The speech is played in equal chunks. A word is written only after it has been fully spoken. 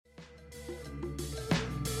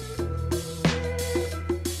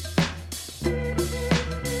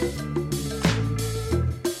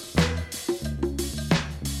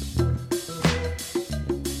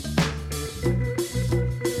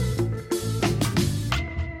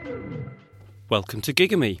Welcome to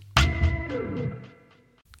Gigamy.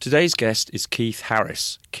 Today's guest is Keith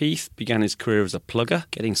Harris. Keith began his career as a plugger,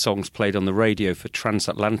 getting songs played on the radio for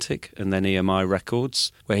Transatlantic and then EMI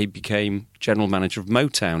Records, where he became general manager of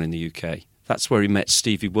Motown in the UK. That's where he met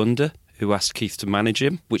Stevie Wonder, who asked Keith to manage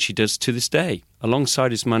him, which he does to this day.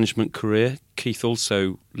 Alongside his management career, Keith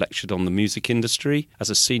also lectured on the music industry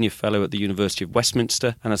as a senior fellow at the University of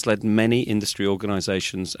Westminster and has led many industry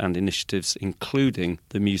organisations and initiatives, including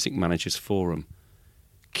the Music Managers Forum.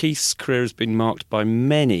 Keith's career has been marked by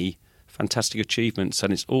many fantastic achievements,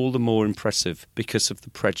 and it's all the more impressive because of the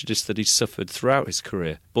prejudice that he's suffered throughout his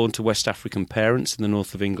career. Born to West African parents in the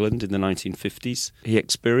north of England in the 1950s, he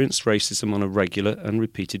experienced racism on a regular and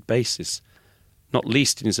repeated basis, not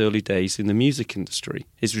least in his early days in the music industry.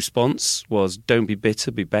 His response was, "Don't be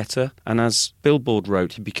bitter, be better," and as Billboard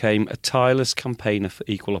wrote, he became a tireless campaigner for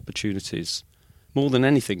equal opportunities. More than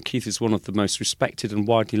anything, Keith is one of the most respected and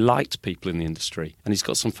widely liked people in the industry, and he's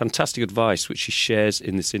got some fantastic advice which he shares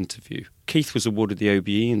in this interview. Keith was awarded the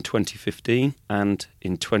OBE in 2015 and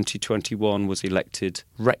in 2021 was elected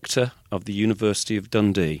Rector of the University of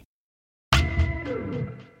Dundee.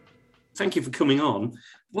 Thank you for coming on.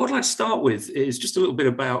 What I'd like to start with is just a little bit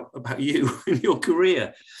about you and your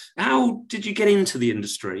career. How did you get into the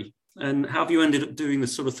industry, and how have you ended up doing the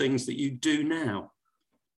sort of things that you do now?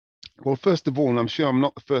 Well, first of all, and I'm sure I'm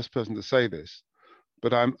not the first person to say this,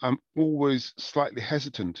 but I'm always slightly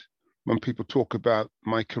hesitant when people talk about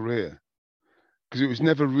my career, because it was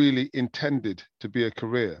never really intended to be a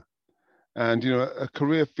career. And, you know, a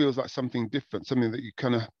career feels like something different, something that you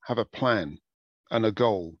kind of have a plan and a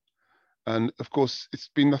goal. And of course, it's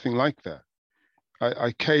been nothing like that.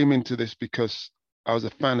 I came into this because I was a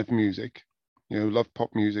fan of music, you know, loved pop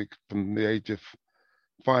music from the age of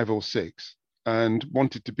 5 or 6. And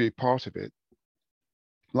wanted to be a part of it.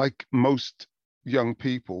 Like most young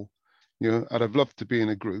people, you know, I'd have loved to be in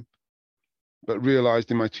a group, but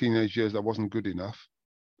realized in my teenage years I wasn't good enough,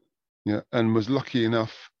 you know, and was lucky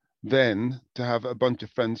enough then to have a bunch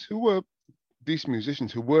of friends who were decent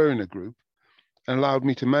musicians who were in a group and allowed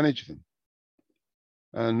me to manage them.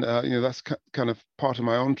 And, you know, that's kind of part of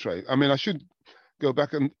my entree. I mean, I should go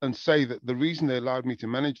back and say that the reason they allowed me to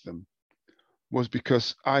manage them was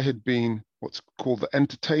because I had been what's called the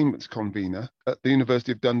entertainments convener at the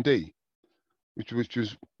University of Dundee, which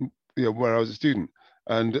was, you know, where I was a student.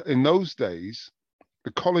 And in those days,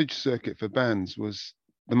 the college circuit for bands was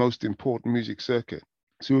the most important music circuit.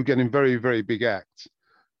 So we were getting very, very big acts.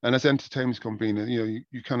 And as entertainments convener, you know,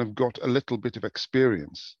 you kind of got a little bit of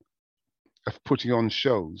experience of putting on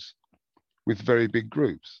shows with very big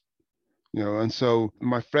groups, you know. And so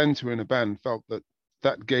my friends who were in a band felt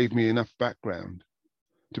that gave me enough background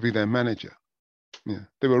to be their manager. Yeah,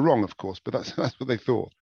 they were wrong, of course, but that's what they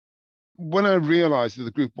thought. When I realized that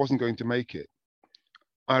the group wasn't going to make it,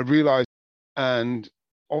 I realized, and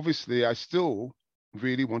obviously I still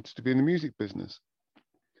really wanted to be in the music business.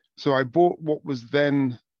 So I bought what was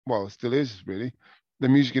then, well, it still is really, the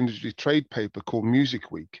music industry trade paper called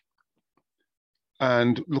Music Week,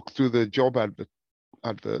 and looked through the job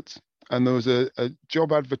adverts, and there was a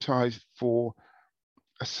job advertised for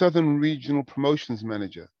a Southern Regional Promotions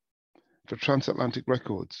Manager for Transatlantic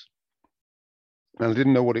Records. And I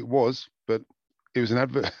didn't know what it was, but it was an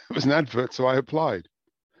advert. It was an advert, so I applied.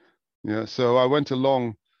 Yeah, so I went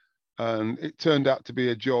along, and it turned out to be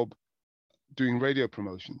a job doing radio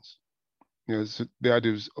promotions. You know, so the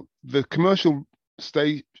idea was the commercial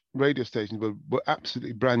radio stations were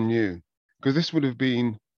absolutely brand new, because this would have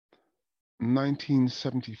been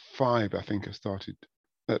 1975, I think I started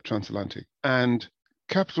at Transatlantic, and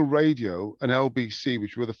Capital Radio and LBC,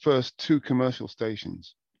 which were the first 2 commercial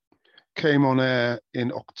stations, came on air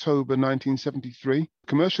in October 1973.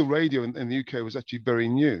 Commercial radio in the UK was actually very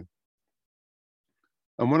new.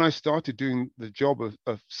 And when I started doing the job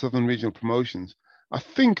of Southern Regional Promotions, I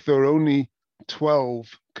think there were only 12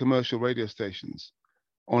 commercial radio stations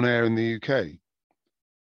on air in the UK.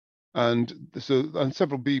 And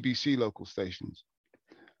several BBC local stations.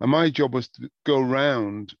 And my job was to go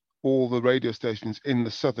around all the radio stations in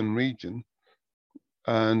the southern region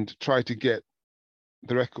and try to get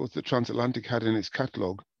the records that Transatlantic had in its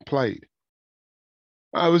catalogue played.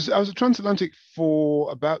 I was at Transatlantic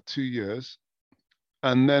for about 2 years,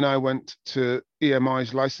 and then I went to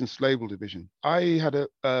EMI's licensed label division. I had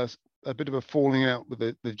a bit of a falling out with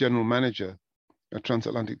the general manager at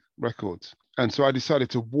Transatlantic Records, and so I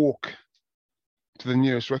decided to walk to the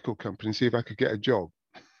nearest record company and see if I could get a job.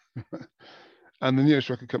 And the nearest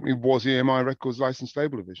record company was EMI Records licensed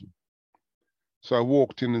label division. So I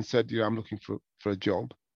walked in and said, I'm looking for a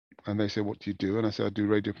job. And they said, what do you do? And I said, I do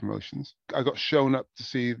radio promotions. I got shown up to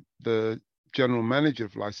see the general manager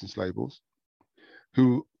of licensed labels,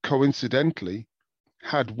 who coincidentally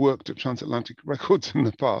had worked at Transatlantic Records in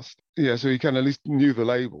the past. Yeah, so he kind of at least knew the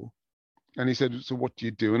label. And he said, so what do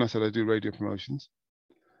you do? And I said, I do radio promotions.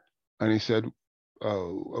 And he said,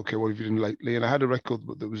 oh, okay, what have you done lately? And I had a record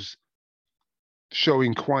that was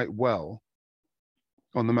showing quite well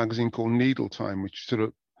on the magazine called Needle Time, which sort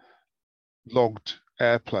of logged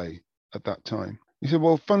airplay at that time. He said,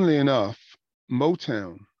 well, funnily enough,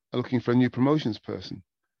 Motown are looking for a new promotions person.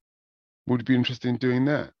 Would you be interested in doing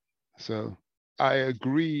that? So I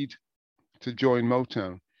agreed to join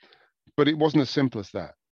Motown, but it wasn't as simple as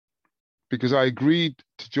that, because I agreed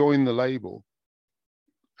to join the label.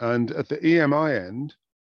 And at the EMI end,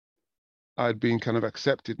 I'd been kind of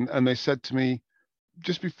accepted. And they said to me,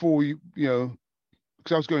 just before you know,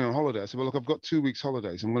 because I was going on holiday, I said, well, look, I've got 2 weeks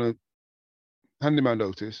holidays. I'm going to hand in my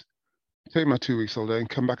notice, take my 2 weeks holiday and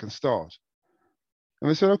come back and start. And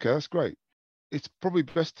they said, okay, that's great. It's probably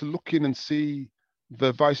best to look in and see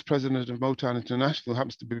the vice president of Motown International,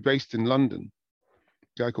 happens to be based in London,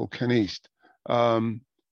 a guy called Ken East,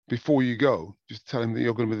 before you go, just tell him that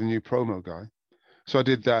you're going to be the new promo guy. So I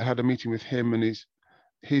did that, had a meeting with him, and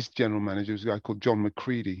his general manager was a guy called John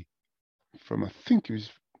McCready from, I think it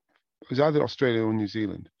was either Australia or New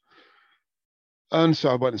Zealand. And so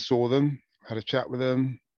I went and saw them, had a chat with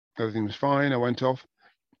them, everything was fine. I went off,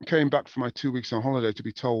 came back for my 2 weeks on holiday to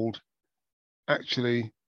be told,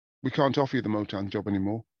 actually, we can't offer you the Motown job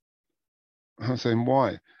anymore. I was saying,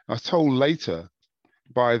 why? I was told later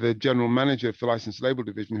by the general manager of the licensed label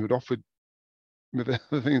division, who had offered me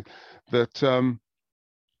the thing, that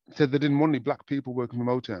said they didn't want any black people working for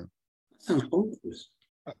Motown. Sounds bonkers.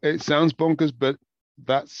 It sounds bonkers, but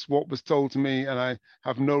that's what was told to me, and I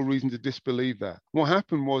have no reason to disbelieve that. What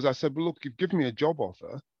happened was I said, well, look, you've given me a job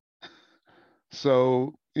offer.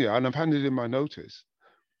 So, yeah, and I've handed in my notice.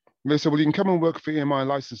 And they said, well, you can come and work for EMI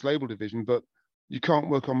licensed label division, but you can't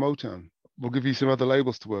work on Motown. We'll give you some other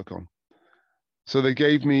labels to work on. So they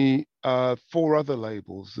gave me 4 other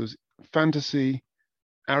labels. There's Fantasy,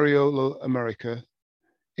 Ariola America,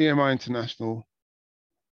 EMI International,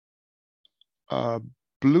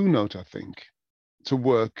 Blue Note, I think, to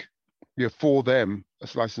work for them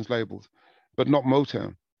as licensed labels, but not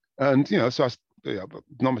Motown. And, so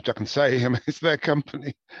not much I can say. I mean, it's their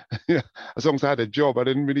company. As long as I had a job, I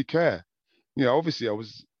didn't really care. Obviously I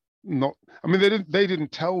was not, I mean, they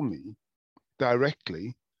didn't tell me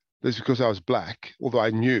directly that's because I was black, although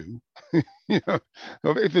I knew.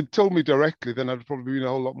 If they'd told me directly, then I'd probably been a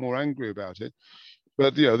whole lot more angry about it.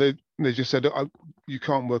 But they just said, you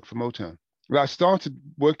can't work for Motown. But I started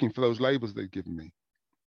working for those labels they'd given me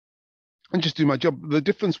and just do my job. The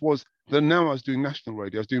difference was that now I was doing national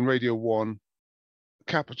radio. I was doing Radio 1,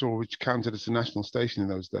 Capital, which counted as a national station in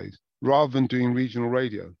those days, rather than doing regional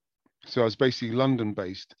radio. So I was basically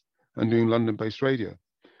London-based and doing London-based radio.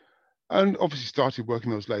 And obviously started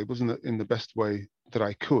working those labels in the best way that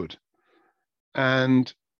I could.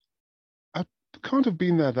 And I can't have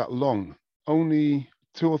been there that long, only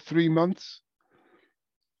 2 or 3 months.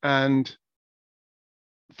 And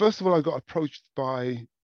first of all, I got approached by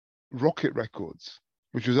Rocket Records,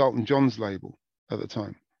 which was Elton John's label at the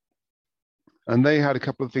time. And they had a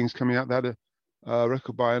couple of things coming out. They had a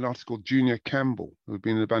record by an artist called Junior Campbell, who had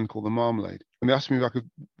been in a band called The Marmalade. And they asked me if I could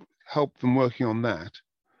help them working on that.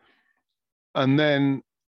 And then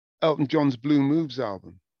Elton John's Blue Moves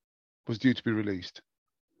album was due to be released.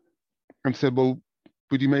 And said, well,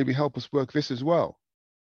 would you maybe help us work this as well?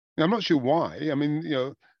 Now, I'm not sure why. I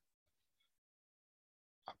mean,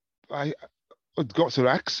 I got sort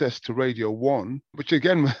of access to Radio 1, which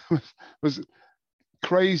again was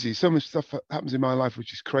crazy. So much stuff happens in my life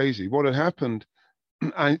which is crazy. What had happened,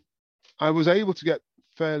 I was able to get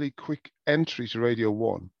fairly quick entry to Radio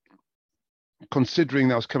 1, considering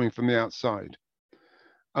that I was coming from the outside.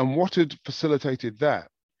 And what had facilitated that,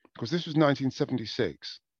 because this was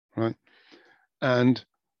 1976, right? And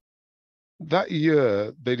that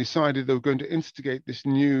year, they decided they were going to instigate this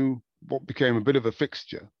new, what became a bit of a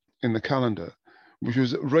fixture in the calendar, which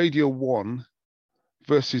was Radio 1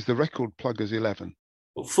 versus the Record Pluggers 11.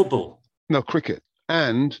 Well, football? No, cricket.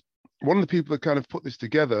 And one of the people that kind of put this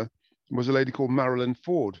together was a lady called Marilyn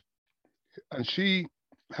Ford. And she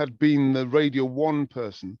had been the Radio 1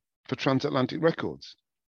 person for Transatlantic Records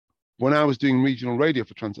when I was doing regional radio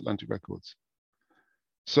for Transatlantic Records.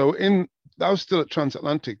 So I was still at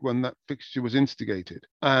Transatlantic when that fixture was instigated.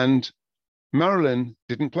 And Marilyn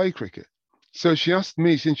didn't play cricket. So she asked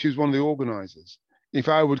me, since she was one of the organizers, if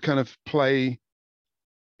I would kind of play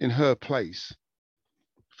in her place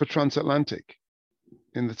for Transatlantic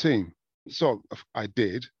in the team. So I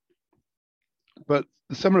did. But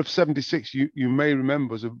the summer of 76, you may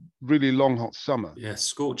remember, was a really long, hot summer. Yeah,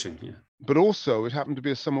 scorching, yeah. But also it happened to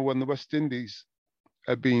be a summer when the West Indies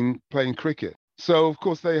had been playing cricket. So, of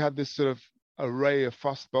course, they had this sort of array of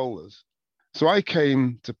fast bowlers. So I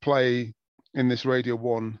came to play in this Radio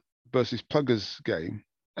 1 versus Pluggers game.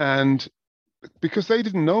 And because they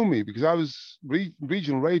didn't know me, because I was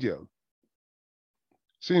regional radio.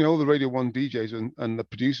 So, all the Radio 1 DJs and the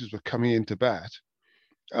producers were coming into bat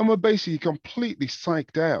and were basically completely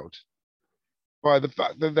psyched out by the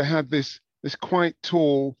fact that they had this quite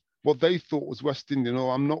tall, what they thought was West Indian.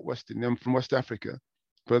 Oh, I'm not West Indian, I'm from West Africa.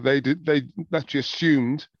 But they naturally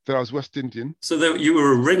assumed that I was West Indian. So you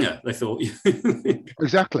were a ringer, they thought.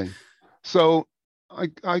 Exactly. So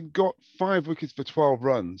I got 5 wickets for 12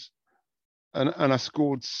 runs and I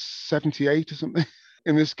scored 78 or something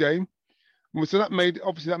in this game. So that made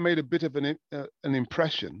a bit of an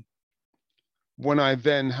impression when I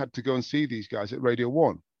then had to go and see these guys at Radio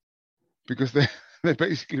 1, because they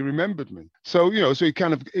basically remembered me. So, so it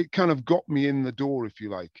kind of got me in the door, if you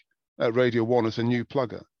like, at Radio 1 as a new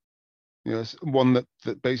plugger. One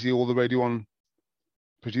that basically all the Radio 1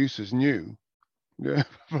 producers knew,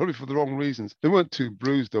 probably for the wrong reasons. They weren't too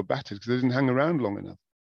bruised or battered because they didn't hang around long enough.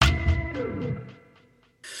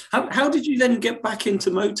 How did you then get back into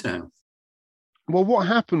Motown? Well, what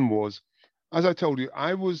happened was, as I told you,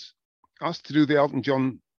 I was asked to do the Elton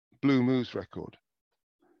John Blue Moves record,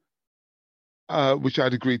 which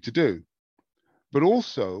I'd agreed to do. But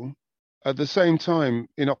also, at the same time,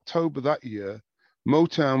 in October that year,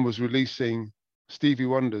 Motown was releasing Stevie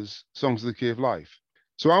Wonder's Songs of the Key of Life.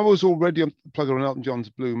 So I was already a plugger on Elton John's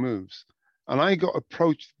Blue Moves. And I got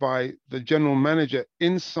approached by the general manager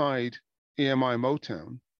inside EMI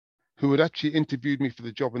Motown, who had actually interviewed me for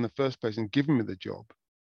the job in the first place and given me the job.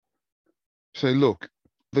 Say, look,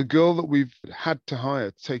 the girl that we've had to hire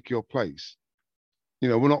to take your place,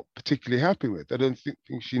 we're not particularly happy with. I don't think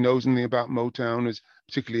she knows anything about Motown, is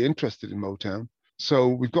particularly interested in Motown. So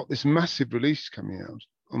we've got this massive release coming out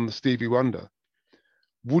on the Stevie Wonder.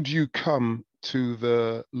 Would you come to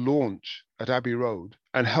the launch at Abbey Road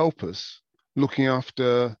and help us looking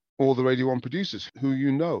after all the Radio 1 producers who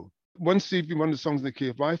you know? When Stevie Wonder's Songs in the Key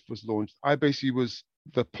of Life was launched, I basically was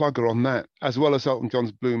the plugger on that, as well as Elton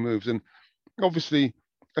John's Blue Moves. And obviously,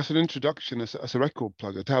 as an introduction, as a record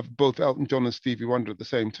plugger, to have both Elton John and Stevie Wonder at the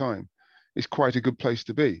same time is quite a good place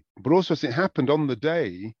to be. But also, as it happened on the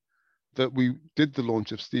day that we did the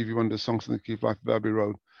launch of Stevie Wonder's Songs in the Key of Life at Abbey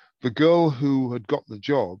Road, the girl who had got the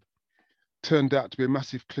job turned out to be a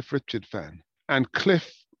massive Cliff Richard fan. And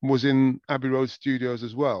Cliff was in Abbey Road studios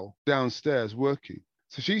as well, downstairs working.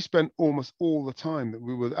 So she spent almost all the time that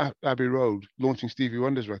we were at Abbey Road launching Stevie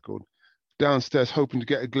Wonder's record downstairs, hoping to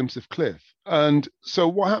get a glimpse of Cliff. And so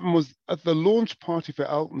what happened was, at the launch party for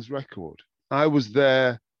Elton's record, I was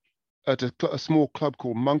there at a small club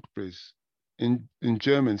called Monkberry's in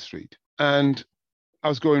Jermyn Street. And I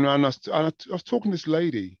was going around, I was talking to this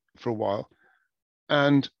lady for a while,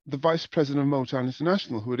 and the vice president of Motown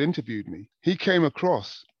International, who had interviewed me, he came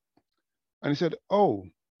across and he said, "Oh,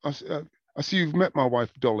 I see you've met my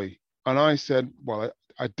wife, Dolly." And I said, "Well,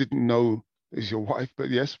 I didn't know is your wife, but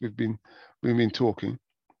yes, we've been talking."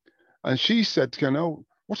 And she said to Ken, "Oh,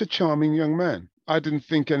 what a charming young man." I didn't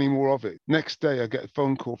think any more of it. Next day, I get a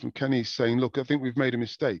phone call from Kenny saying, "Look, I think we've made a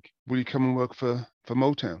mistake. Will you come and work for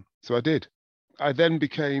Motown?" So I did. I then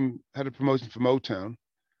became head of promotion for Motown,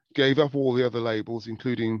 gave up all the other labels,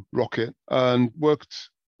 including Rocket, and worked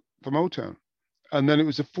for Motown. And then it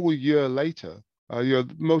was a full year later.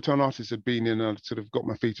 Motown artists had been in, and I sort of got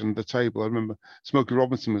my feet under the table. I remember Smokey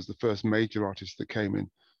Robinson was the first major artist that came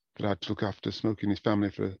in, that I had to look after Smokey and his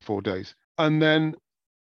family for 4 days. And then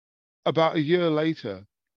about a year later,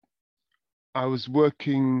 I was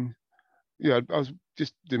working, I was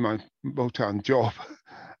just doing my Motown job.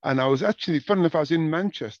 And I was actually, funny enough, I was in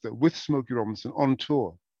Manchester with Smokey Robinson on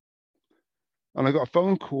tour. And I got a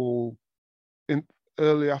phone call in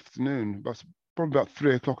early afternoon, probably about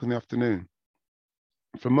 3 o'clock in the afternoon,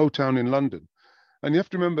 from Motown in London. And you have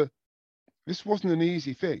to remember, this wasn't an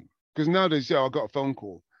easy thing, because nowadays, I got a phone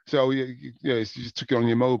call. So you just took it on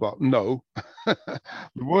your mobile. No,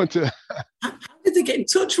 we weren't. How did they get in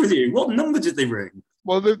touch with you? What number did they ring?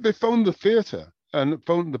 Well, they phoned the theatre and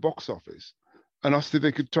phoned the box office and asked if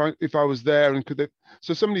they could try, if I was there, and could they.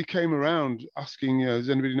 So somebody came around asking, does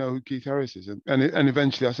anybody know who Keith Harris is? And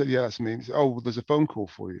eventually I said, yeah, that's me. And he said, oh, well, there's a phone call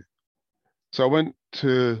for you. So I went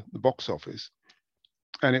to the box office,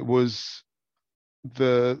 and it was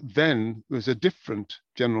then there was a different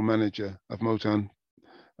general manager of Motown.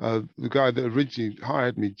 The guy that originally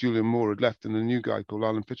hired me, Julian Moore, had left, and a new guy called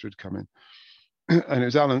Alan Fitter had come in. And it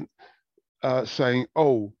was Alan. saying,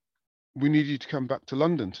 "Oh, we need you to come back to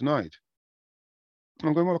London tonight."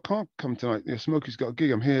 I'm going, "Well, I can't come tonight. Smokey's got a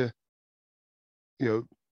gig. I'm here,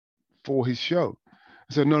 for his show."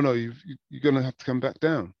 I said, "No, you're going to have to come back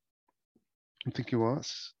down." I'm thinking, well,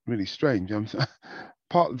 that's really strange. I'm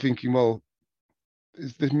partly thinking, well,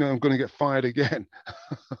 is this mean I'm going to get fired again?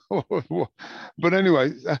 But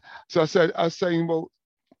anyway, so I was saying, well,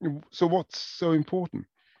 so what's so important?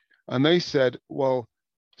 And they said, well,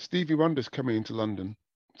 Stevie Wonder's coming into London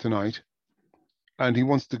tonight and he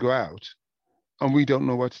wants to go out and we don't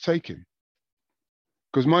know where to take him.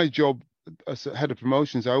 Because my job as head of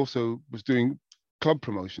promotions, I also was doing club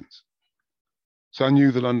promotions. So I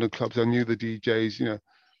knew the London clubs, I knew the DJs,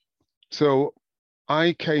 So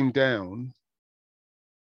I came down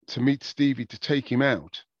to meet Stevie to take him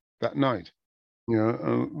out that night. We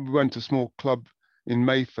went to a small club in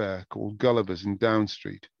Mayfair called Gulliver's in Down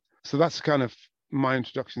Street. So that's kind of my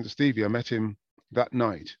introduction to Stevie. I met him that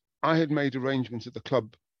night. I had made arrangements at the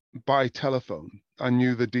club by telephone. I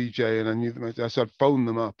knew the DJ and I knew the, so I'd phoned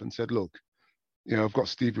them up and said, look, I've got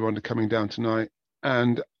Stevie Wonder coming down tonight.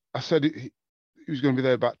 And I said he was going to be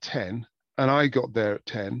there about 10. And I got there at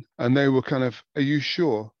 10 and they were kind of, are you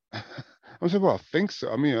sure? I said, well, I think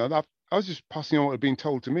so. I mean, I was just passing on what had been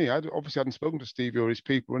told to me. I obviously hadn't spoken to Stevie or his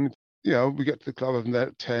people. And, we get to the club and there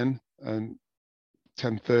at 10 and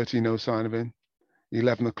 10:30, no sign of him.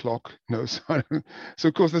 11 o'clock, no sign of him. So,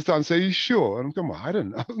 of course, they start to say, are you sure? And I'm going, well, I don't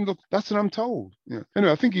know. Look, that's what I'm told.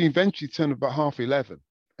 Anyway, I think he eventually turned about 11:30.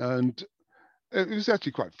 And it was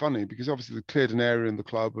actually quite funny because obviously they cleared an area in the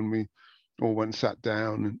club and we all went and sat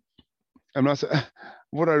down. And I said,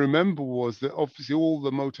 what I remember was that obviously all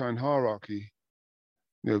the Motown hierarchy,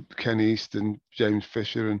 Ken East and James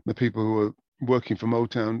Fisher and the people who were working for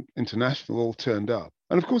Motown International all turned up.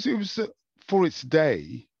 And of course, it was for its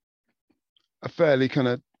day, a fairly kind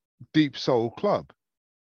of deep soul club.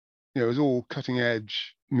 It was all cutting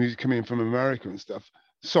edge music coming in from America and stuff,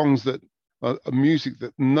 songs that are music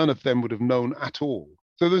that none of them would have known at all.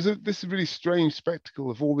 So there's this really strange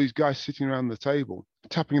spectacle of all these guys sitting around the table,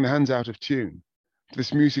 tapping their hands out of tune.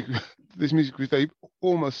 This music which they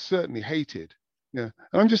almost certainly hated. Yeah.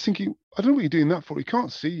 And I'm just thinking, I don't know what you're doing that for. He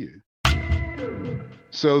can't see you.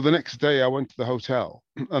 So the next day I went to the hotel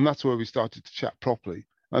and that's where we started to chat properly.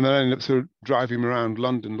 And then I ended up sort of driving around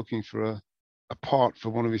London looking for a part for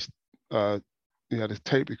one of his, he had a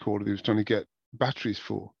tape recorder he was trying to get batteries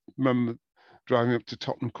for. Remember driving up to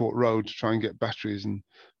Tottenham Court Road to try and get batteries and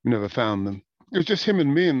we never found them. It was just him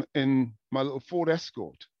and me in my little Ford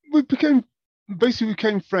Escort. We became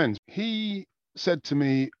friends. He said to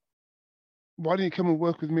me, why don't you come and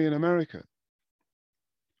work with me in America?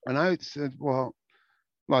 And I said, well,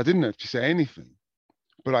 I didn't actually say anything,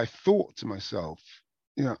 but I thought to myself,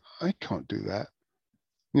 I can't do that.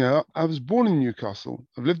 I was born in Newcastle.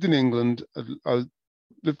 I've lived in England. I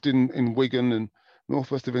lived in Wigan and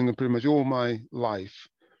northwest of England pretty much all my life.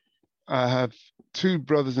 I have two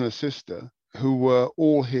brothers and a sister who were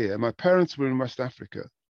all here. My parents were in West Africa.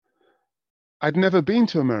 I'd never been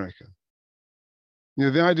to America.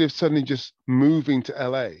 The idea of suddenly just moving to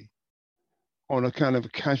LA on a kind of a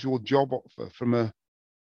casual job offer from a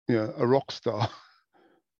rock star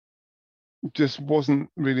just wasn't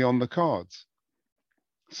really on the cards.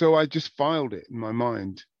 So I just filed it in my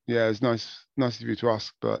mind. Yeah, it's nice of you to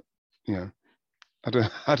ask, but I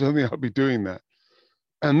don't think I'll be doing that.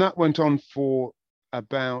 And that went on for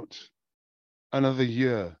about another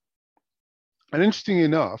year. And interestingly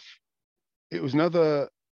enough, it was another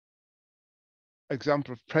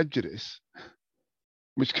example of prejudice,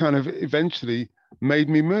 which kind of eventually made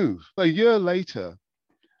me move. A year later,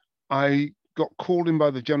 I got called in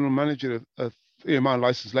by the general manager of EMI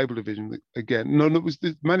License Label Division again. No, it was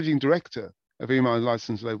the managing director of EMI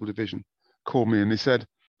License Label Division called me and he said,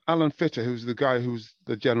 Alan Fitter, who's the guy who's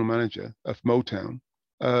the general manager of Motown,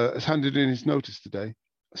 has handed in his notice today.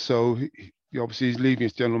 So he obviously he's leaving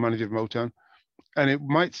as general manager of Motown. And it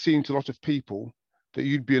might seem to a lot of people that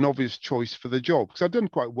you'd be an obvious choice for the job because I've done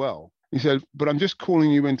quite well. He said, but I'm just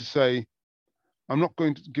calling you in to say, I'm not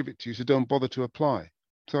going to give it to you, so don't bother to apply.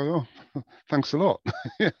 So, thanks a lot.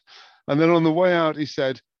 And then on the way out, he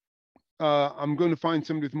said, I'm going to find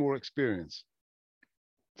somebody with more experience.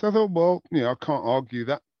 So I thought, well, I can't argue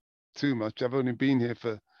that too much. I've only been here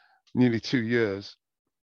for nearly 2 years.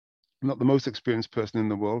 I'm not the most experienced person in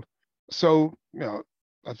the world. So,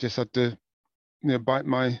 I've just had to, bite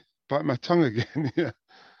my tongue again.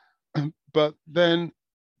 But then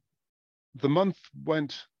the month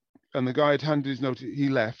went and the guy had handed his notice, he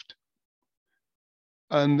left.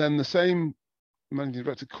 And then the same managing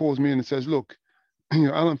director calls me in and says, look,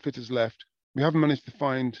 Alan Fitter's left. We haven't managed to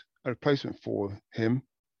find a replacement for him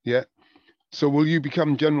yet. So will you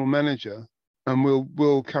become general manager and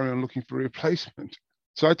we'll carry on looking for a replacement?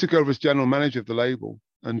 So I took over as general manager of the label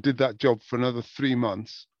and did that job for another 3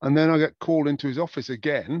 months. And then I get called into his office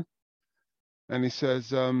again. And he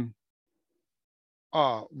says, we're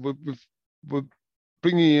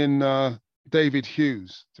bringing in David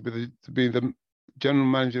Hughes to be the general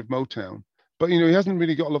manager of Motown. But, he hasn't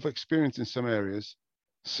really got a lot of experience in some areas.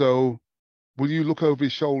 So will you look over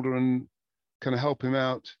his shoulder and kind of help him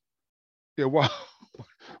out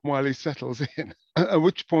while he settles in? At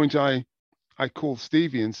which point I called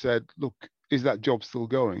Stevie and said, look, is that job still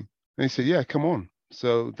going? And he said, yeah, come on.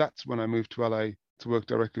 So that's when I moved to LA to work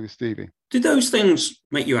directly with Stevie. Did those things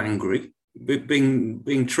make you angry,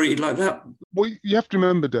 being treated like that? Well, you have to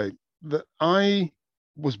remember, Dave, that I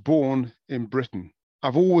was born in Britain.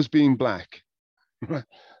 I've always been black.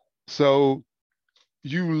 So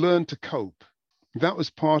you learn to cope. That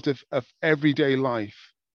was part of everyday life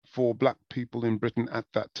for black people in Britain at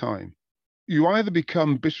that time. You either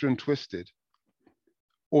become bitter and twisted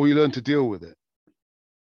or you learn to deal with it.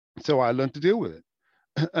 So I learned to deal with it.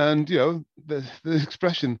 And, the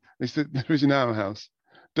expression is that there is in our house,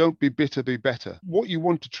 don't be bitter, be better. What you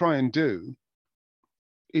want to try and do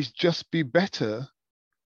is just be better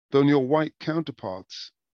than your white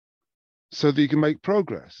counterparts so that you can make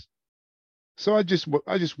progress. So I just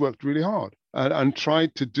worked really hard and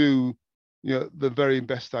tried to do the very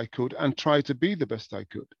best I could and try to be the best I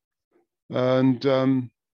could. And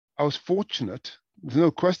I was fortunate. There's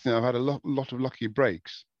no question I've had a lot of lucky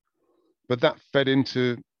breaks, but that fed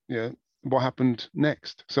into what happened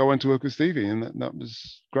next. So I went to work with Stevie, and that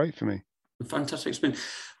was great for me. A fantastic experience.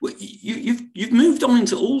 Well, you've moved on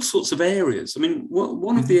into all sorts of areas. I mean,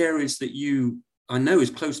 one of the areas that I know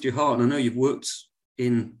is close to your heart, and I know you've worked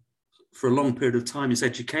in for a long period of time, is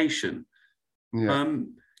education. Yeah.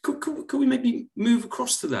 Could we maybe move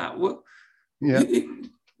across to that? What do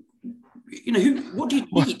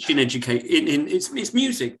you teach in education? It's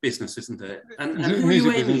music business, isn't it? And who are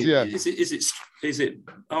you aiming at? Is it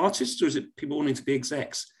artists or is it people wanting to be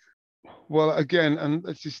execs? Well, again, and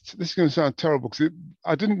this is going to sound terrible because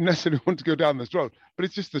I didn't necessarily want to go down this road, but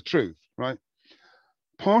it's just the truth, right?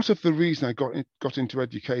 Part of the reason I got into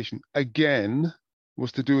education again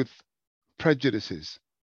was to do with prejudices,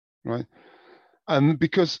 right? And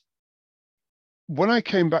because when I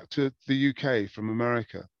came back to the UK from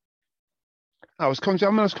America, I was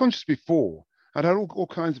conscious before. I'd had all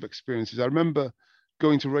kinds of experiences. I remember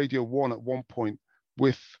going to Radio 1 at one point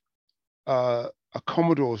with a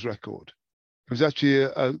Commodores record. It was actually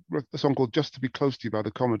a song called Just to Be Close to You by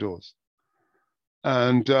the Commodores.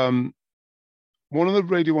 And one of the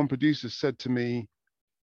Radio 1 producers said to me,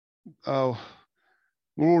 oh,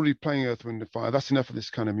 we're already playing Earth, Wind and Fire. That's enough of this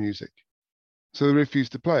kind of music. So they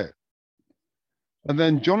refused to play it. And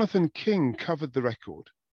then Jonathan King covered the record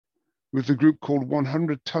with a group called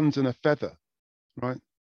 100 Tons and a Feather, right?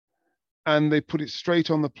 And they put it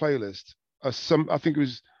straight on the playlist as I think it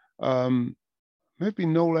was maybe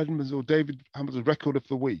Noel Edmonds or David Hamilton's record of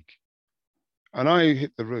the week. And I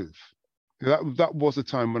hit the roof. That was a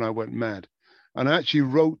time when I went mad. And I actually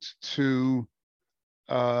wrote to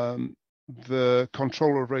the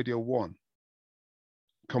controller of Radio 1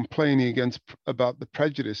 complaining about the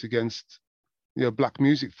prejudice against black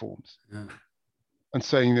music forms. Yeah. And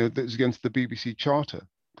saying that it was against the BBC Charter,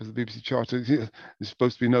 because the BBC Charter is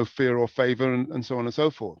supposed to be no fear or favour and so on and so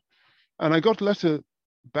forth. And I got a letter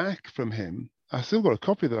back from him. I still got a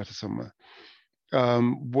copy of the letter somewhere,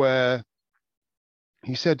 where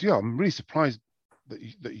he said, I'm really surprised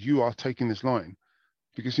that you are taking this line,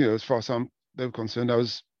 because, as far as they were concerned, I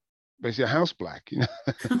was basically a house black.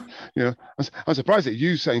 I'm surprised at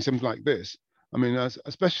you saying something like this. I mean,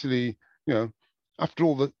 especially, after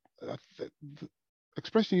all the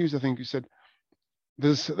expression you used, I think you said,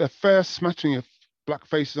 there's a fair smattering of black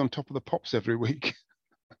faces on top of the pops every week.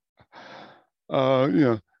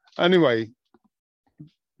 Anyway,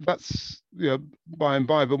 that's by and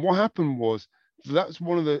by. But what happened was that's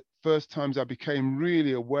one of the first times I became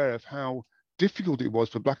really aware of how difficult it was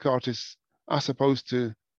for black artists as opposed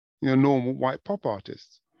to normal white pop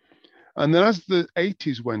artists. And then as the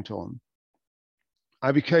 80s went on,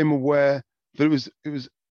 I became aware that it was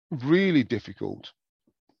really difficult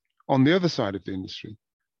on the other side of the industry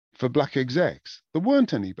for black execs. There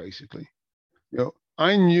weren't any, basically.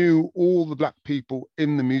 I knew all the black people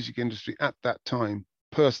in the music industry at that time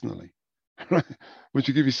personally, which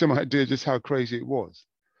will give you some idea just how crazy it was.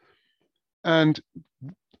 And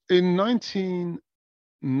in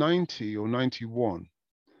 1990 or 91,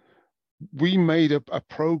 we made a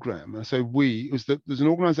program. I say we, there's an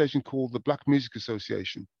organization called the Black Music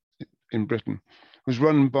Association in Britain. It was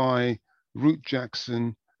run by Root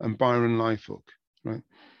Jackson and Byron Lyford, right?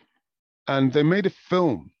 And they made a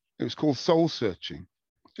film. It was called Soul Searching.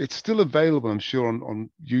 It's still available, I'm sure, on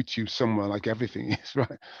YouTube somewhere, like everything is,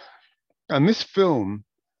 right? And this film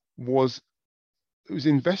was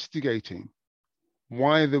investigating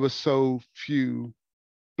why there were so few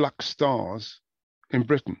black stars in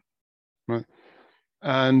Britain, right?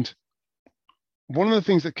 And one of the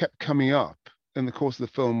things that kept coming up in the course of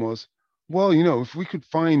the film was, well, you know, if we could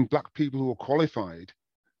find black people who were qualified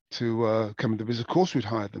to come into business, of course we'd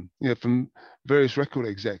hire them. You know, from various record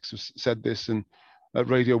execs who said this, and at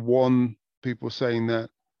Radio 1, people were saying that.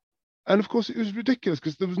 And of course, it was ridiculous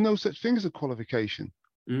because there was no such thing as a qualification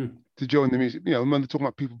to join the music. You know, when they're talking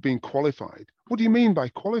about people being qualified, what do you mean by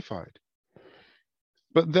qualified?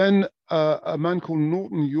 But then a man called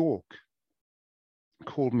Norton York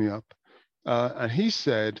called me up, and he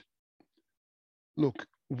said, look,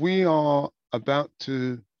 we are about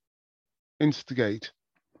to instigate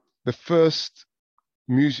the first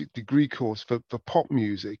music degree course for pop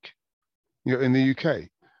music, you know, in the UK,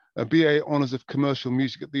 a BA Honours of Commercial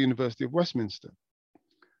Music at the University of Westminster.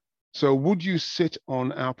 So would you sit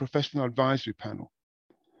on our professional advisory panel?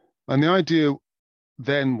 And the idea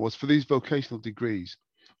then was, for these vocational degrees,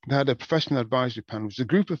 they had a professional advisory panel, which is a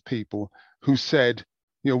group of people who said,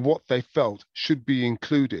 you know, what they felt should be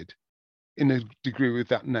included in a degree with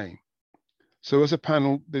that name. So as a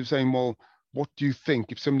panel, they were saying, well, what do you think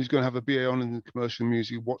if somebody's going to have a BA Honours in commercial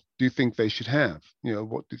music? What do you think they should have? You know,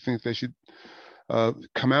 what do you think they should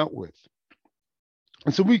come out with?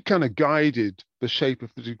 And so we kind of guided the shape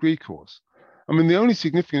of the degree course. I mean, the only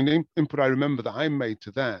significant input I remember that I made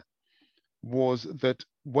to that was that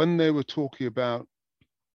when they were talking about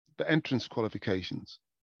the entrance qualifications,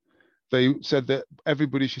 they said that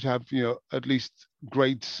everybody should have, you know, at least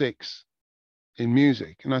grade 6 in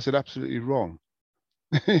music. And I said, absolutely wrong.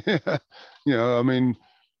 You know, I mean,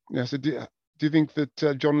 I said, do you think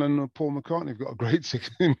that John Lennon or Paul McCartney have got a grade 6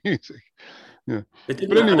 in music? Yeah. They didn't.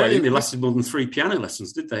 But anyway, I don't think they lasted more than 3 piano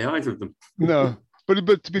lessons, did they? Either of them? No.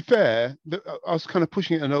 But to be fair, I was kind of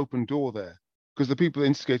pushing an open door there, because the people that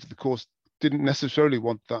instigated the course didn't necessarily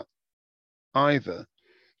want that either.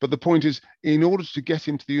 But the point is, in order to get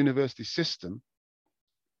into the university system,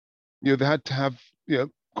 you know, they had to have, you know,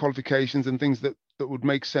 qualifications and things that would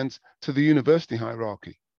make sense to the university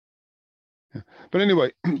hierarchy. Yeah. But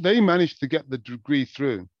anyway, they managed to get the degree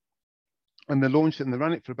through, and they launched it, and they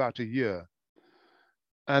ran it for about a year.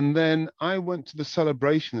 And then I went to the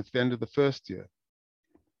celebration at the end of the first year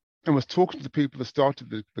and was talking to the people that started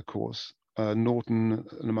the course, Norton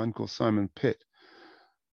and a man called Simon Pitt.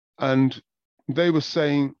 And they were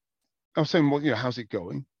saying, I was saying, well, you know, how's it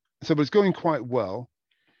going? I said, well, it's going quite well,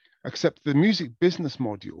 except the music business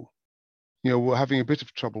module, you know, we're having a bit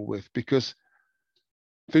of trouble with, because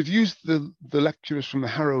they've used the lecturers from the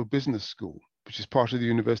Harrow Business School, which is part of the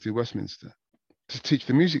University of Westminster, to teach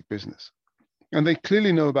the music business. And they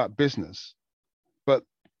clearly know about business, but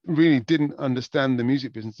really didn't understand the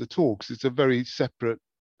music business at all, because it's a very separate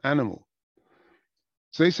animal.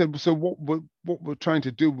 So they said, so what we're trying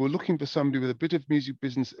to do, we're looking for somebody with a bit of music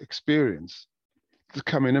business experience to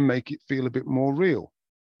come in and make it feel a bit more real.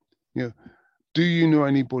 You know, do you know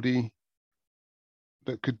anybody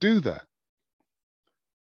that could do that?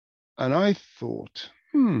 And I thought,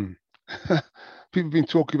 people have been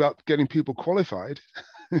talking about getting people qualified.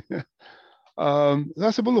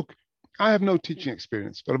 I said, well, look, I have no teaching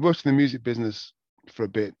experience, but I've worked in the music business for a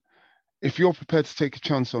bit. If you're prepared to take a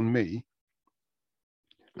chance on me,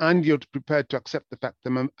 and you're prepared to accept the fact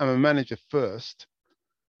that I'm a manager first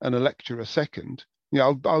and a lecturer second, you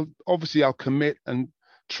know, I'll commit and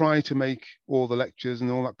try to make all the lectures and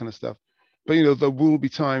all that kind of stuff. But, you know, there will be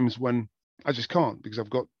times when I just can't, because I've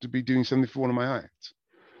got to be doing something for one of my acts.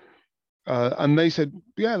 And they said,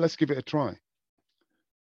 yeah, let's give it a try.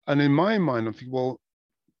 And in my mind, I'm thinking, well,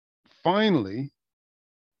 finally,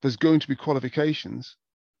 there's going to be qualifications.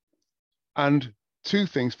 And two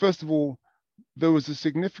things. First of all, there was a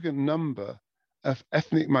significant number of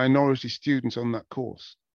ethnic minority students on that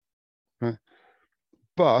course. Right?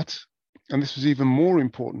 But, and this was even more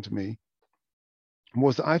important to me,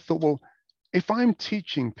 was that I thought, well, if I'm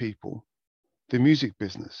teaching people the music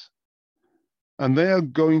business, and they are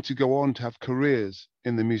going to go on to have careers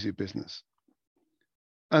in the music business,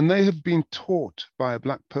 and they have been taught by a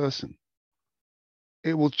Black person,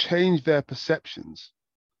 it will change their perceptions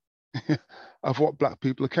of what Black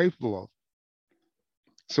people are capable of.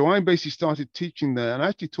 So I basically started teaching there, and I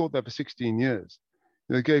actually taught there for 16 years.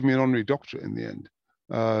 They gave me an honorary doctorate in the end,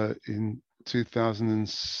 in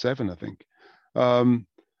 2007, I think.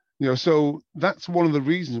 You So that's one of the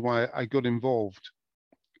reasons why I got involved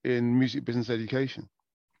in music business education.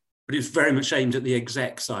 But it's very much aimed at the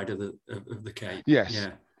exec side of the Cape. Yes.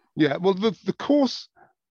 Yeah. Well, the course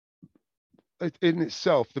in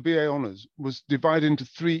itself, the BA Honours, was divided into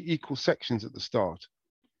 3 equal sections at the start.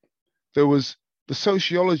 There was the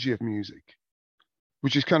sociology of music,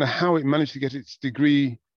 which is kind of how it managed to get its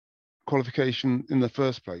degree qualification in the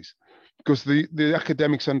first place, because the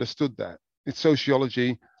academics understood that. It's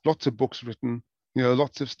sociology, lots of books written,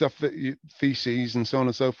 lots of stuff theses and so on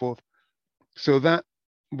and so forth. So that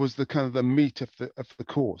was the kind of the meat of the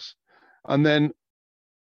course. And then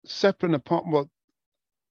separate and apart,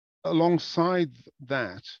 alongside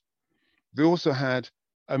that, they also had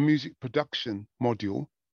a music production module,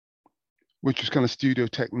 which was kind of studio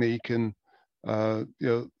technique and a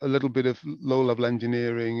little bit of low-level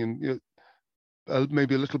engineering and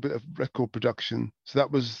maybe a little bit of record production. So that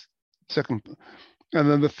was second. And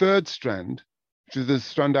then the third strand, which is the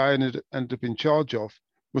strand I ended up in charge of,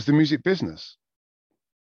 was the music business.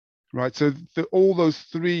 Right. So all those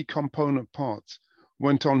 3 component parts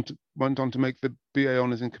went on to make the BA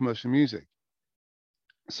Honours in commercial music.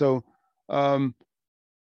 So I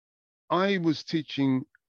was teaching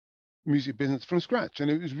music business from scratch, and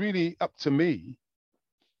it was really up to me,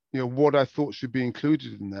 what I thought should be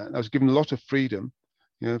included in that. I was given a lot of freedom,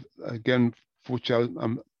 again, for which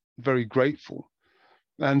I'm very grateful.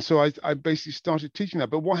 And so I basically started teaching that.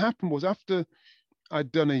 But what happened was, after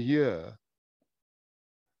I'd done a year,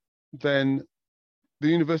 then the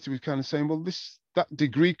university was kind of saying, well, that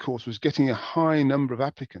degree course was getting a high number of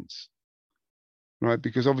applicants, right?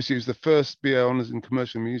 Because obviously it was the first BA Honours in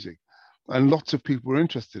commercial music, and lots of people were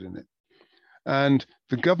interested in it. And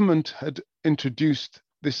the government had introduced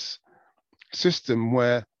this system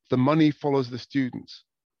where the money follows the students.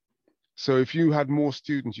 So if you had more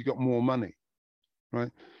students, you got more money,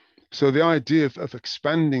 right? So the idea of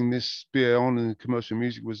expanding this BA Honours in commercial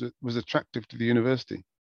music was attractive to the university.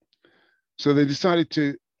 So they decided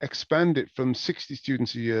to expand it from 60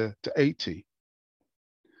 students a year to 80.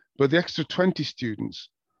 But the extra 20 students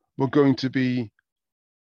were going to be,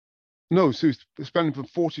 so it was expanding from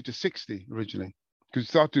 40 to 60 originally, because it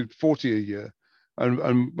started with 40 a year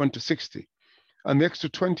and went to 60. And the extra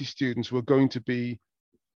 20 students were going to be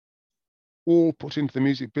all put into the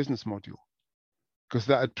music business module, because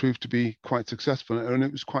that had proved to be quite successful and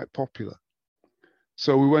it was quite popular.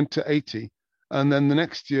 So we went to 80, and then the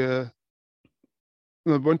next year,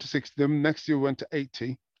 went to 60, the next year we went to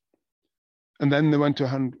 80, and then they went to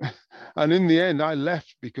 100. And in the end, I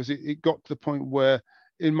left because it got to the point where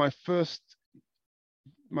in my first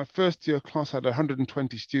year class had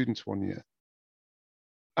 120 students one year.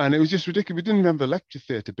 And it was just ridiculous. We didn't have the lecture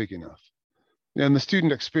theatre big enough. And the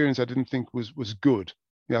student experience I didn't think was good.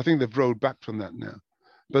 I think they've rolled back from that now.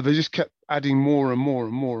 But they just kept adding more and more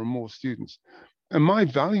and more and more students. And my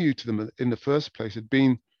value to them in the first place had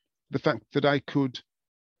been the fact that I could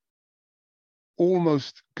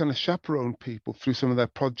almost kind of chaperone people through some of their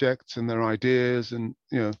projects and their ideas, and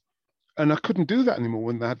and I couldn't do that anymore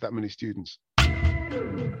when they had that many students.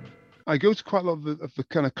 I go to quite a lot of the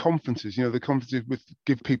kind of conferences, the conferences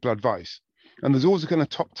give people advice, and there's always a kind of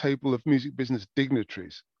top table of music business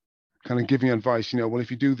dignitaries kind of giving advice, well, if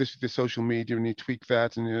you do this with your social media and you tweak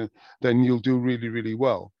that, and then you'll do really, really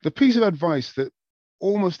well. The piece of advice that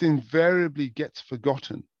almost invariably gets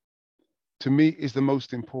forgotten, to me, is the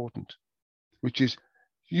most important, which is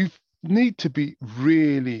you need to be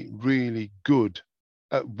really, really good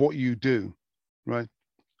at what you do, right?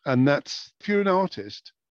 And that's, if you're an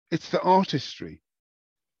artist, it's the artistry.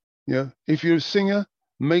 If you're a singer,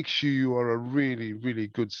 make sure you are a really, really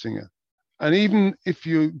good singer. And even if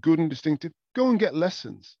you're good and distinctive, go and get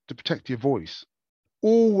lessons to protect your voice.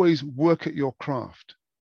 Always work at your craft.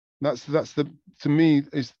 That's to me,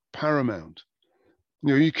 is paramount.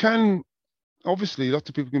 You can, obviously, lots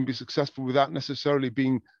of people can be successful without necessarily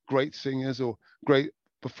being great singers or great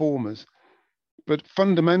performers. But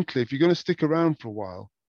fundamentally, if you're going to stick around for a while,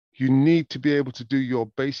 you need to be able to do your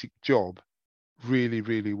basic job really,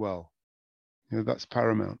 really well. That's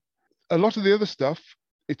paramount. A lot of the other stuff,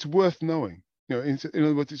 it's worth knowing. In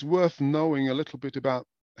other words, it's worth knowing a little bit about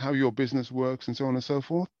how your business works and so on and so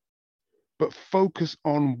forth. But focus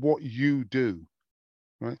on what you do,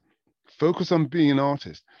 right? Focus on being an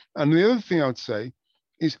artist. And the other thing I would say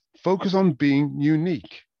is focus on being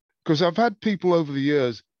unique. Because I've had people over the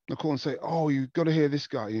years, they'll call and say, oh, you've got to hear this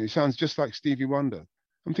guy. He sounds just like Stevie Wonder.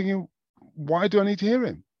 I'm thinking, why do I need to hear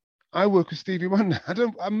him? I work with Stevie Wonder.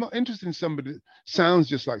 I'm not interested in somebody that sounds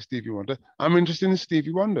just like Stevie Wonder. I'm interested in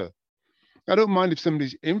Stevie Wonder. I don't mind if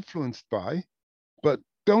somebody's influenced by, but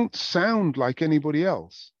don't sound like anybody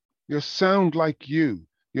else. sound like you.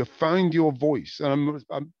 Find your voice. And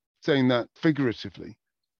I'm saying that figuratively.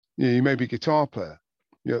 You may be a guitar player.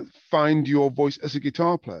 Find your voice as a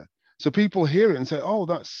guitar player. So people hear it and say, oh,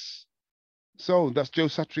 that's Joe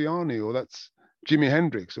Satriani, or that's Jimi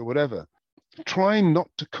Hendrix, or whatever. Try not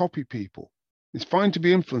to copy people. It's fine to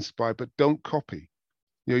be influenced by, but don't copy.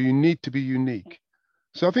 You need to be unique.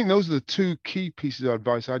 So I think those are the two key pieces of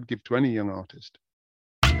advice I'd give to any young artist.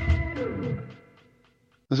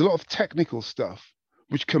 There's a lot of technical stuff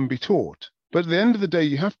which can be taught. But at the end of the day,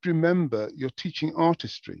 you have to remember you're teaching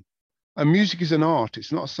artistry. And music is an art,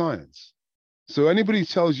 it's not a science. So anybody who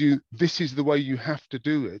tells you this is the way you have to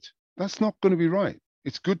do it, that's not going to be right.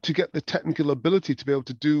 It's good to get the technical ability to be able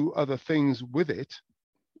to do other things with it,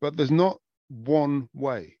 but there's not one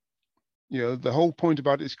way. The whole point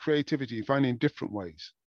about it is creativity, finding different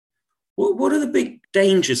ways. What are the big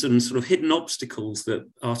dangers and sort of hidden obstacles that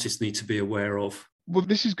artists need to be aware of? Well,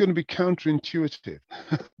 this is going to be counterintuitive.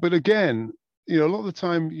 But again, a lot of the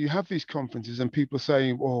time you have these conferences and people are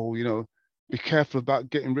saying, oh, be careful about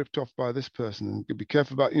getting ripped off by this person. And be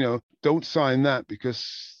careful about, don't sign that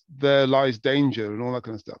because there lies danger and all that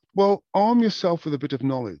kind of stuff. Well, arm yourself with a bit of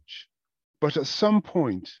knowledge. But at some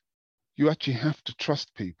point, you actually have to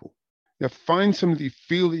trust people. Find somebody you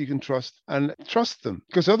feel that you can trust and trust them.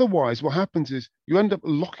 Because otherwise, what happens is you end up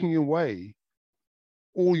locking away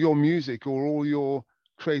all your music or all your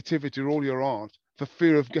creativity or all your art for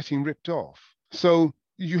fear of getting ripped off. So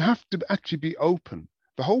you have to actually be open.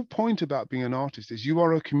 The whole point about being an artist is you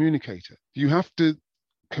are a communicator. You have to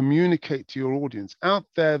communicate to your audience. Out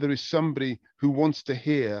there is somebody who wants to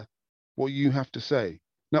hear what you have to say.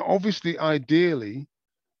 Now, obviously, ideally,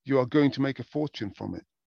 you are going to make a fortune from it.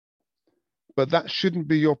 But that shouldn't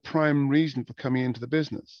be your prime reason for coming into the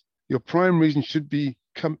business. Your prime reason should be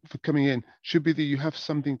for coming in should be that you have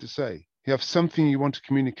something to say. You have something you want to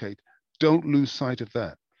communicate. Don't lose sight of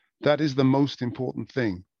that. That is the most important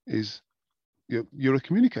thing, is you're a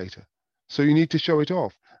communicator. So you need to show it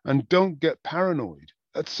off, and don't get paranoid.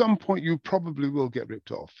 At some point, you probably will get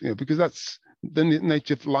ripped off, because that's the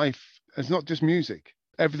nature of life. It's not just music.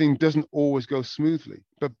 Everything doesn't always go smoothly,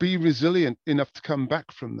 but be resilient enough to come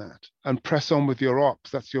back from that and press on with your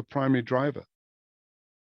ops. That's your primary driver.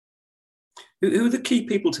 Who are the key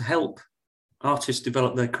people to help artists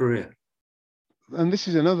develop their career? And this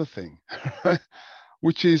is another thing,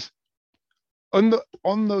 which is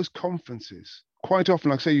on those conferences, quite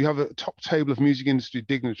often, like I say, you have a top table of music industry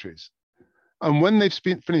dignitaries. And when they've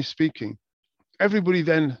finished speaking, everybody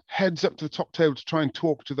then heads up to the top table to try and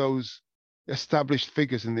talk to those established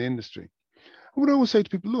figures in the industry. I would always say to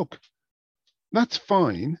people, look, that's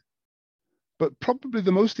fine, but probably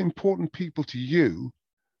the most important people to you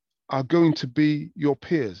are going to be your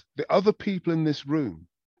peers, the other people in this room,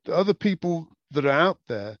 the other people that are out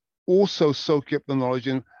there also soaking up the knowledge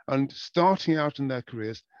and starting out in their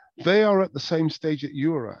careers. They are at the same stage that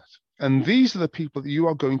you are at. And these are the people that you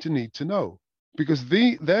are going to need to know, because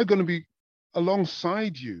they're going to be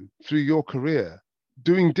alongside you through your career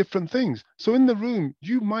doing different things. So in the room,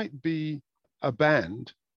 you might be a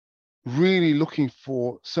band really looking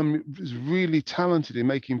for someone who's really talented in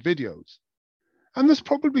making videos. And there's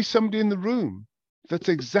probably somebody in the room that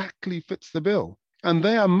exactly fits the bill. And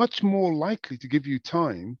they are much more likely to give you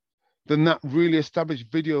time than that really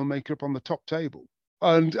established video maker up on the top table.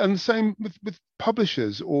 And the same with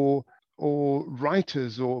publishers or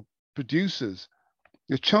writers or producers.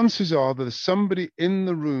 The chances are that there's somebody in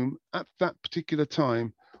the room at that particular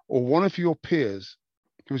time, or one of your peers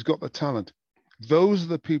who's got the talent. Those are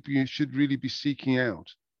the people you should really be seeking out.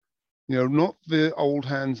 Not the old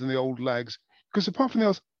hands and the old legs, because apart from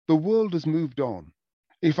else, the world has moved on.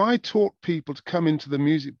 If I taught people to come into the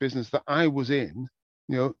music business that I was in,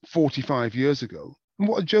 45 years ago,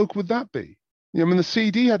 what a joke would that be? The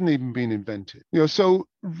CD hadn't even been invented. So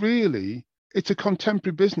really, it's a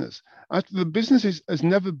contemporary business. The business has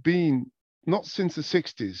never been, not since the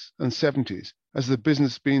 60s and 70s, has the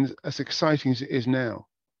business been as exciting as it is now.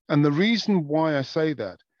 And the reason why I say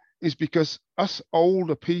that is because us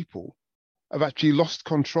older people have actually lost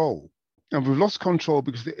control. And we've lost control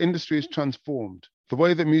because the industry has transformed. The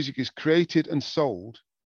way that music is created and sold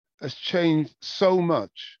has changed so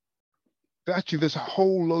much that actually there's a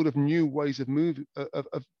whole load of new ways of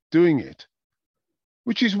doing it,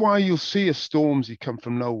 which is why you'll see a Stormzy come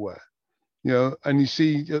from nowhere, and you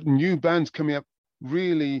see new bands coming up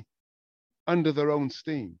really under their own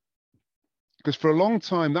steam. Because for a long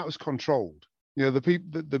time that was controlled.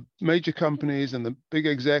 The major companies and the big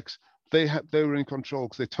execs, they were in control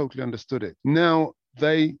because they totally understood it. Now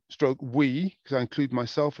we, because I include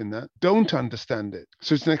myself in that, don't understand it.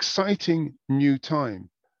 So it's an exciting new time.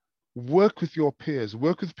 work with your peers,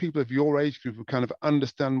 work with people of your age group who kind of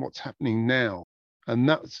understand what's happening now. And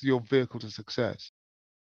that's your vehicle to success.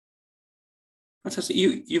 Fantastic.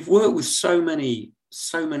 You've worked with so many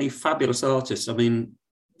fabulous artists. I mean,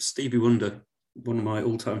 Stevie Wonder, one of my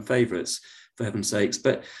all-time favourites, for heaven's sakes.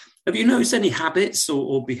 But have you noticed any habits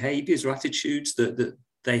or behaviours or attitudes that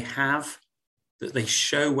they have, that they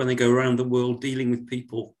show when they go around the world dealing with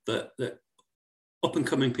people that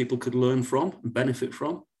up-and-coming people could learn from and benefit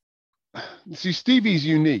from? See, Stevie's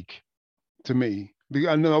unique to me.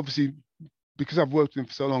 I know, obviously, because I've worked with him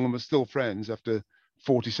for so long and we're still friends after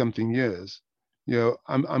 40-something years, you know,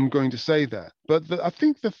 I'm going to say that. But I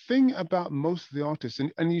think the thing about most of the artists,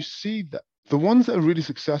 and you see that the ones that are really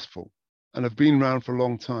successful and have been around for a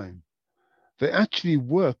long time, they actually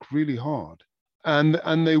work really hard.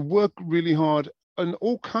 And they work really hard in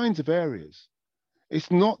all kinds of areas.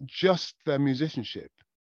 It's not just their musicianship.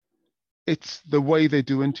 It's the way they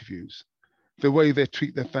do interviews, the way they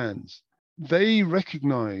treat their fans. They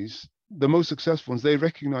recognize, the most successful ones, they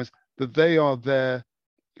recognize that they are there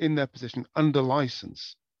in their position under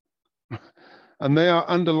license. And they are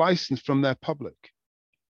under license from their public.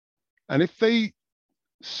 And if they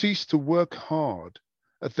cease to work hard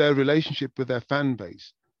at their relationship with their fan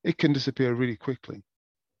base, it can disappear really quickly.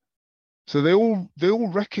 So they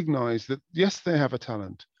all recognize that, yes, they have a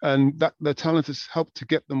talent, and that their talent has helped to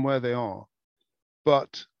get them where they are,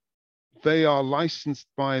 but they are licensed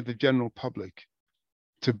by the general public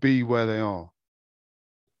to be where they are.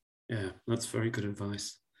 Yeah, that's very good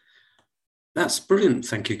advice. That's brilliant.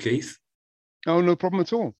 Thank you, Keith. Oh, no problem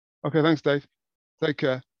at all. Okay, thanks, Dave. Take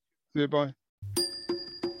care. See you, bye.